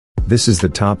This is the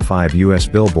top 5 US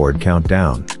Billboard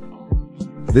Countdown.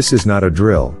 This is not a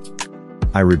drill.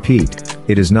 I repeat,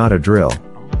 it is not a drill.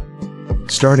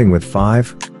 Starting with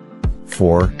 5,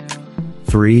 4,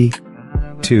 3,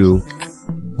 2,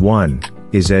 1,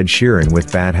 is Ed Sheeran with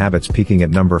Bad Habits peaking at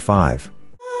number 5.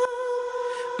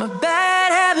 My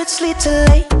bad habits lead to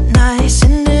late nights,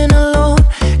 sitting alone,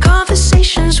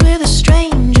 conversations with a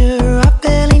stranger I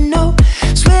barely know,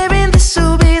 swearing this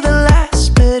will be the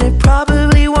last, but it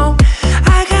probably won't.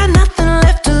 I got nothing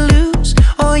left to lose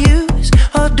or use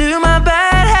or do. My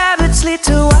bad habits lead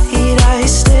to white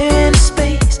eyes staring into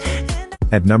space.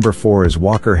 At number 4 is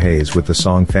Walker Hayes with the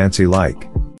song Fancy Like.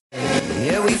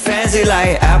 Yeah, we fancy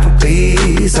like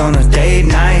Applebee's on a date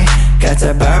night. Got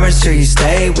that Bourbon Street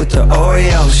steak with the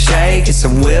Oreo shake and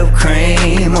some whipped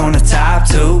cream on the top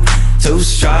two. 2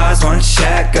 straws, 1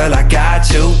 check, girl, I got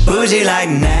you. Bougie like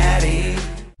Natty.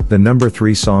 The number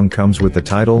 3 song comes with the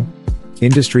title,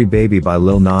 Industry Baby by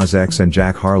Lil Nas X and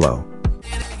Jack Harlow.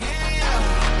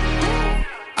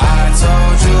 I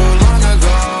told you long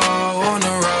ago on the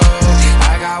road,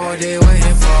 I got what they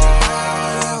waiting for.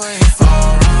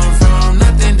 Don't run from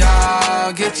nothing,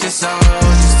 dog, get your soul.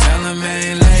 Just tell them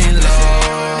ain't laying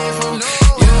low.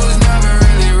 You was never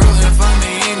really rooting for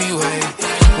me anyway.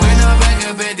 When I'm back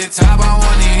up at the top, I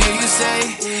wanna hear you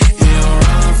say, you don't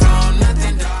run from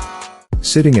nothing, dog.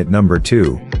 Sitting at number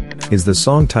 2, is the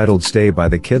song titled Stay by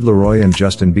the Kid Laroi and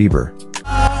Justin Bieber.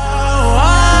 I'll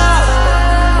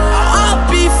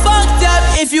be fucked up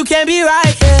if you can't be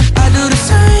right, yeah. I do the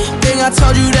same thing I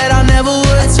told you that I never would.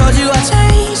 I told you I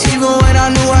changed, even when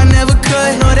I knew I never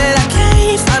could. Know that I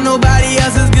can't find nobody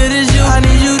else as good as you. I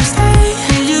need you to stay,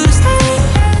 need you to stay.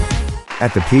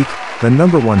 At the peak, the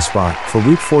number 1 spot for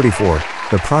week 44,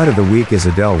 the Pride of the Week is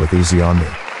Adele with Easy on Me.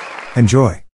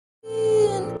 Enjoy.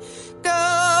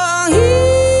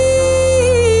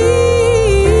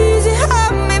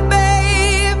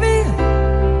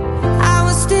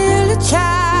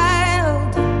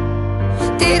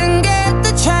 Didn't get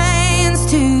the chance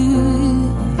to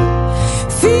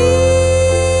feel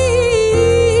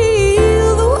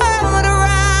the world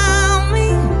around me.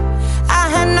 I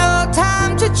had no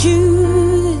time to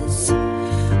choose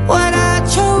what I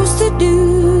chose to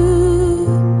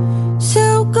do.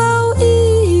 So go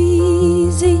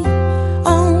easy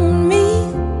on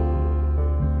me.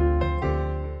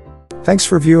 Thanks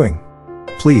for viewing.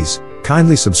 Please,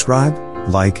 kindly subscribe,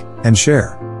 like, and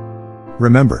share.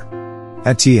 Remember,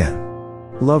 at TN,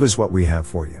 love is what we have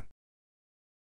for you.